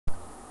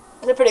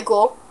Is it pretty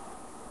cool?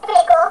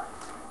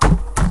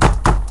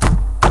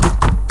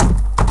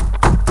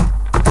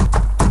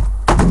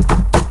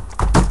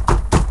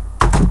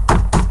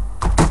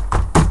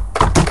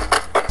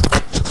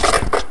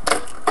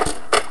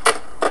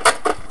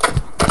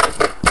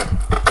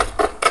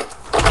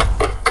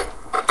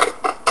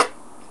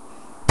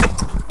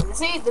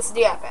 See, this is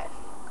the iPad.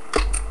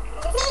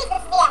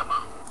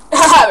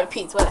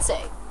 Repeats what I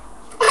say.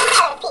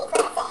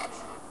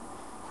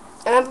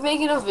 And I'm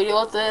making a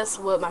video with this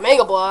with my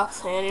Mega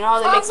Blocks, and you know how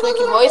they make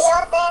squeaky voice?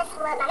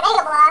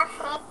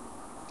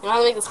 You know how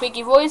they make the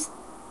squeaky voice?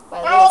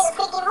 By this.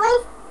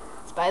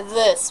 It's by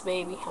this,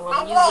 baby. I'm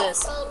gonna use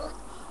this.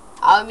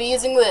 I'll be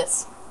using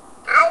this.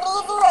 I'm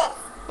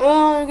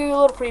gonna give you a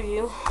little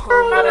preview of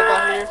what I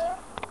got here.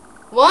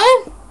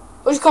 What?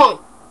 What'd you call me?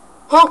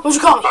 Huh? What'd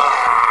you call me?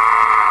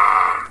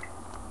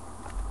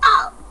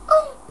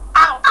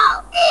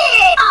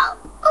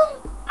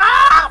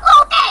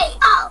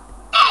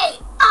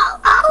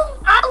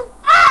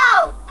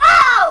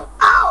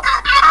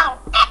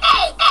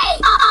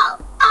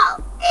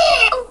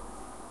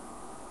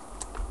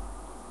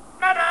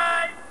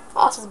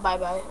 Oh, it says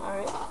bye-bye.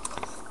 Alright.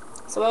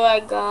 So I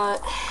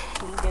got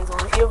these games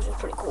on here, which is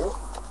pretty cool.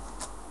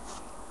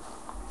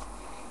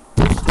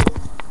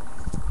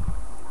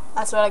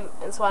 That's what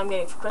I'm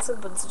getting for Christmas,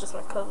 but this is just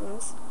my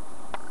cousin's.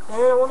 And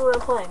I wonder what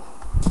I'm playing.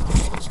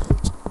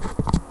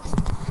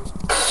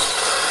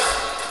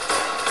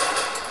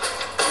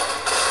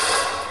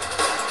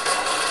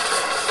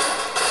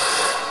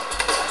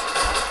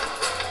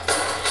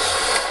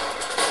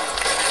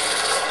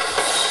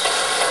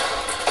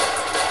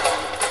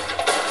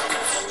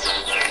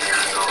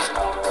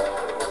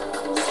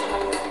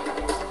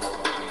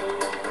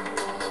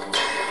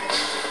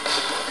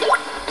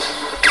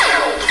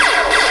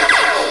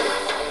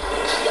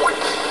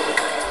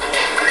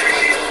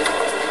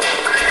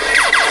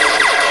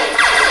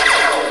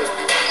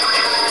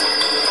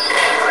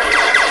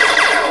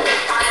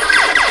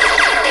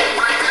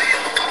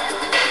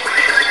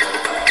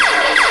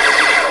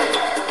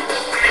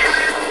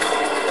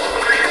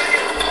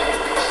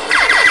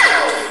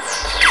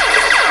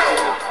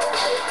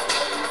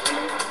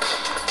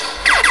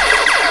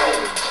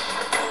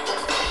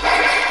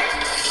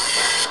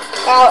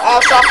 Ow,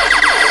 stop.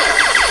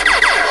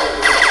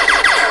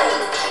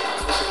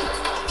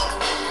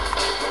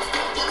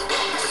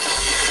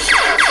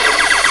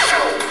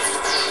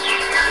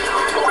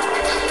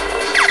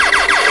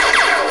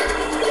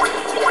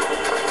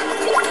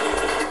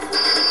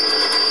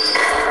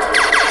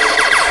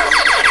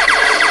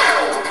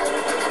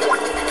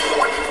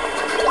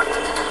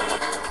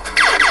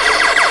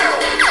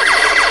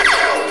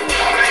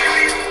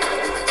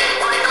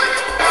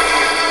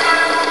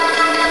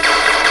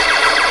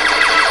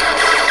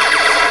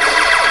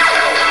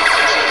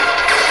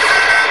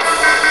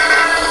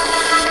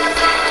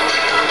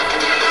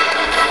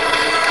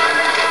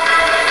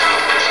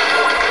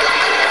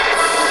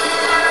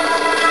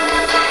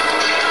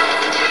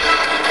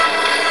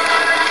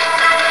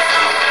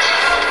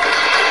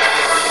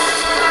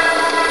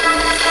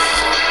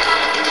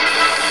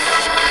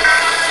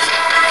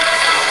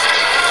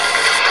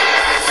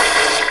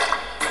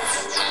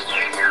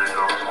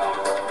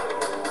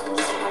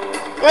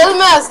 Really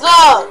messed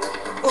up.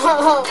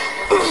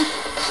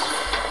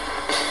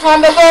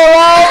 Time to go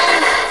around,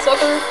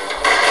 sucker.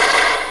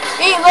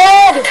 Eat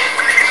lead.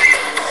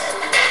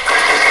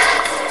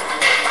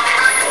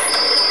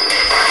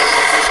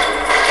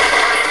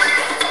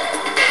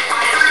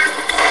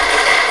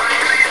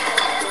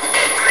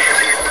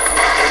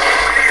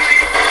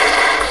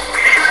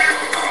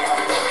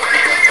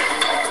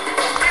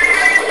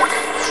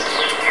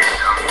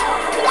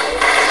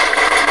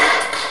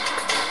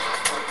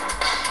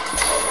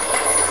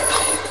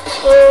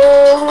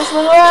 Let's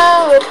move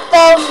around with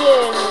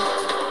 1,000.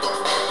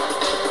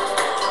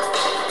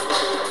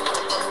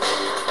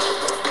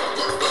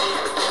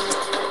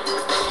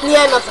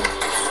 Yeah, nothing.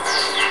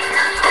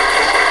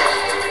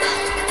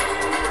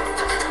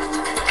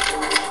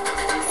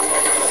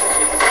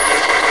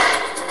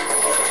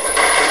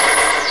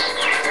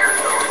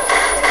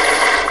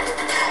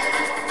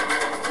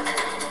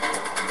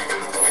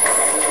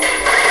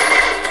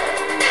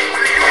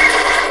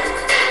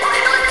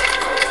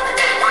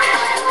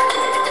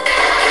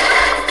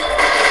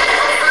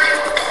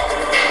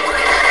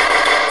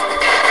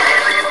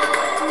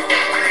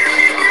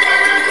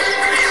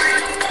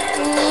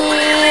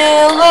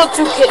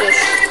 Too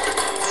kiddish.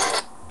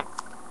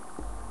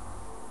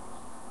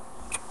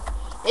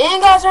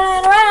 And guys, turn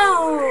it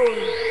around.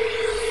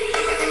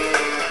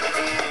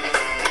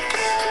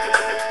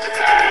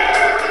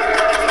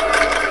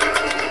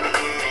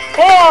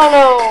 Hell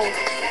no.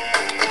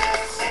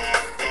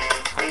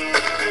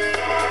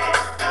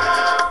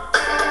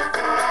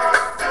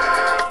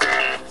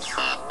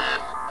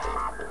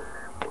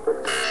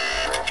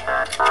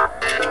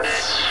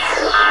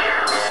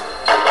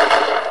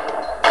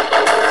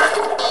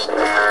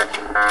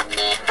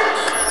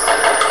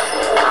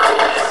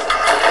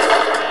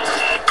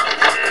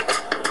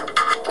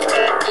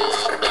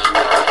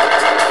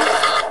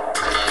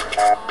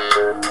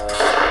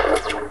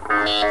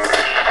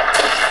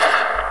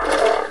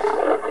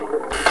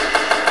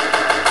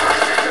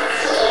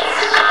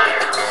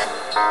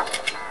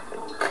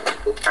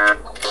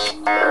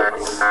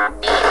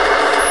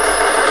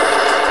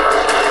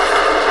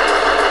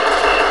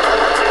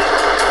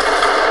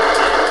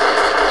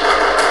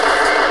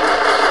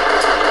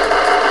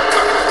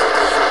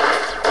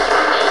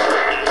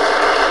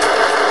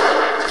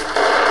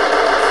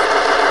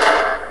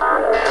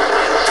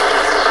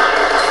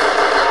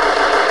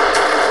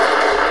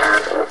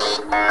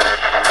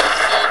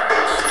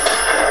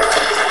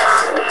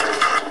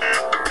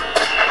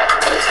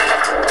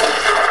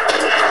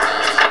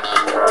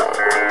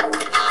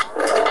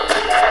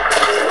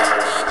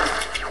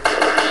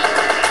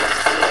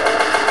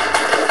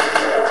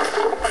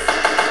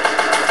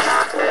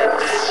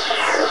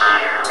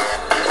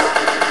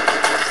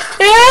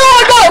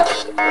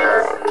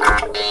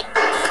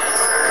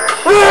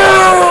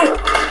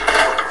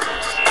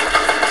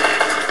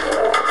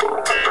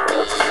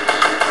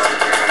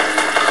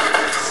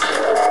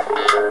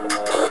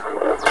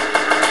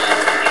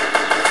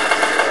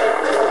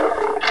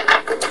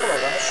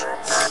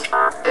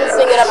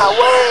 Out my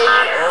way,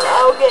 and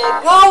I'll get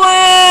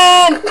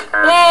going.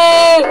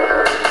 Hey.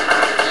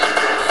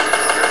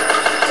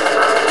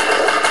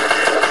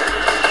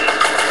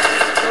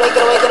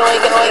 Get away, get away,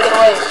 get away, get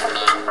away.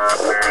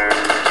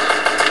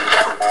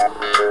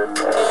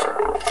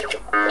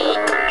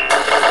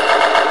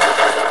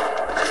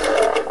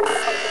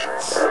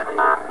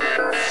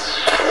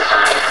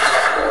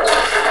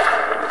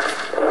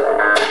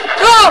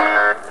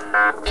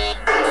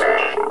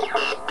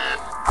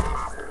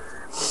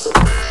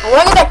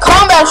 Look at that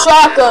combat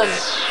shotgun!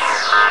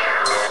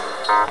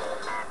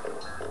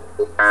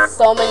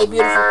 So many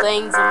beautiful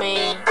things I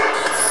made.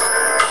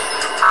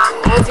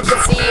 As you can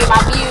see, my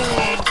view.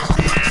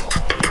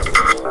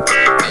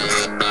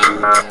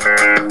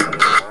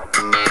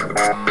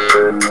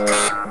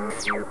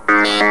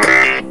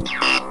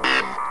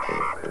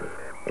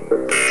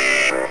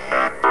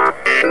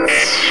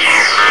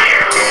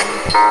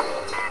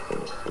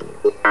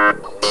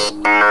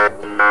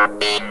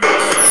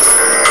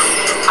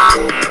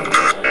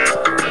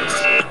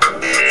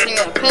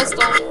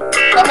 Pistol,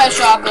 combat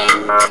shotgun.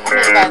 I think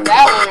I got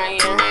that one right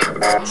here.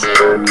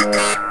 Sure.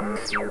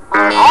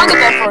 I'll get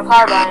that for a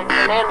carbine.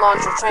 Grenade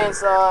launcher,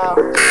 chainsaw,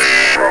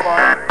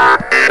 crowbar.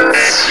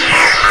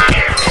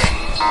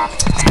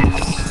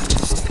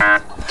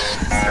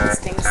 This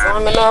thing's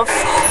long enough.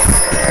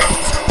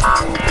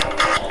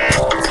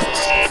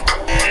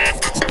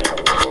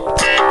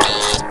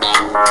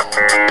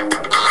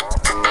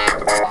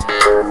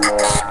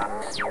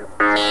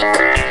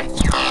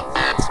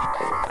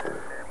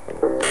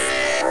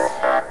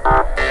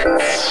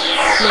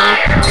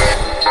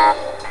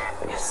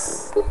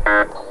 Yes.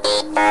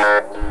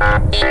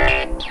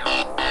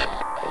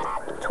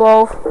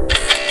 12.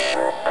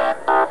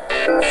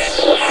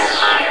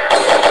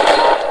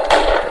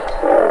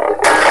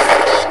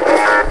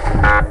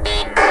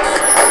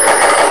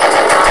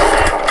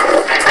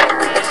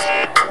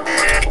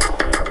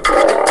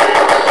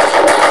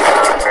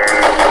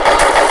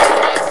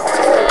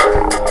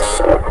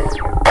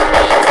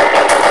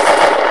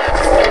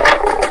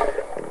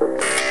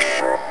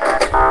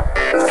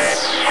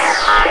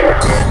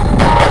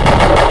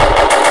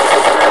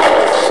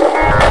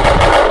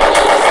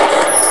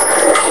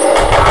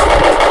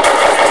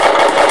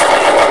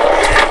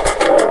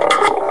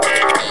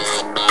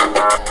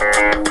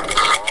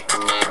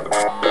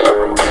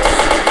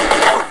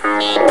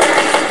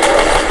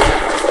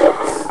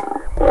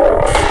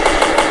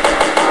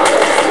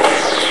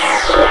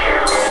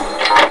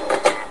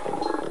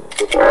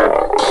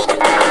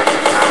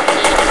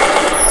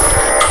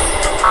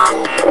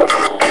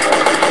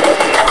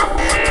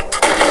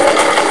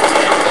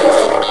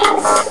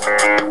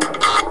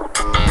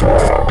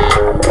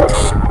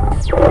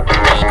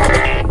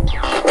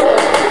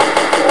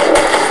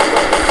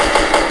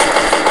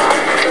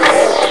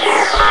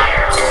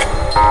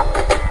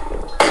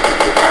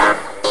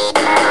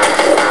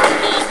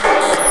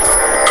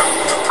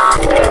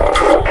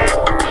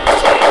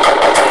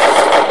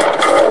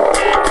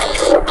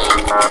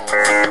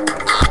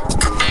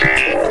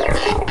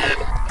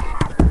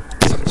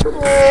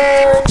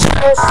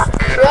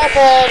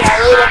 I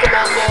really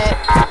recommend it.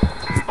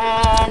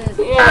 And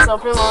yeah, so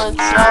pretty much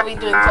I'll be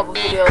doing a couple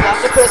videos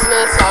after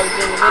Christmas. I'll be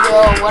doing a video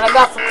on what I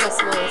got for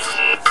Christmas.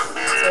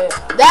 So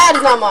that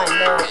is not mine,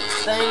 the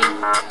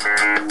thing.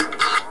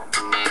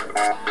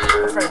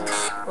 My friends,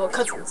 well,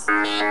 cousins,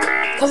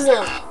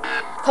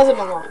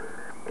 cousin-in-law.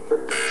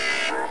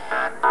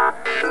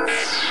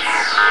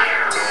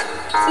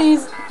 See,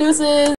 deuces.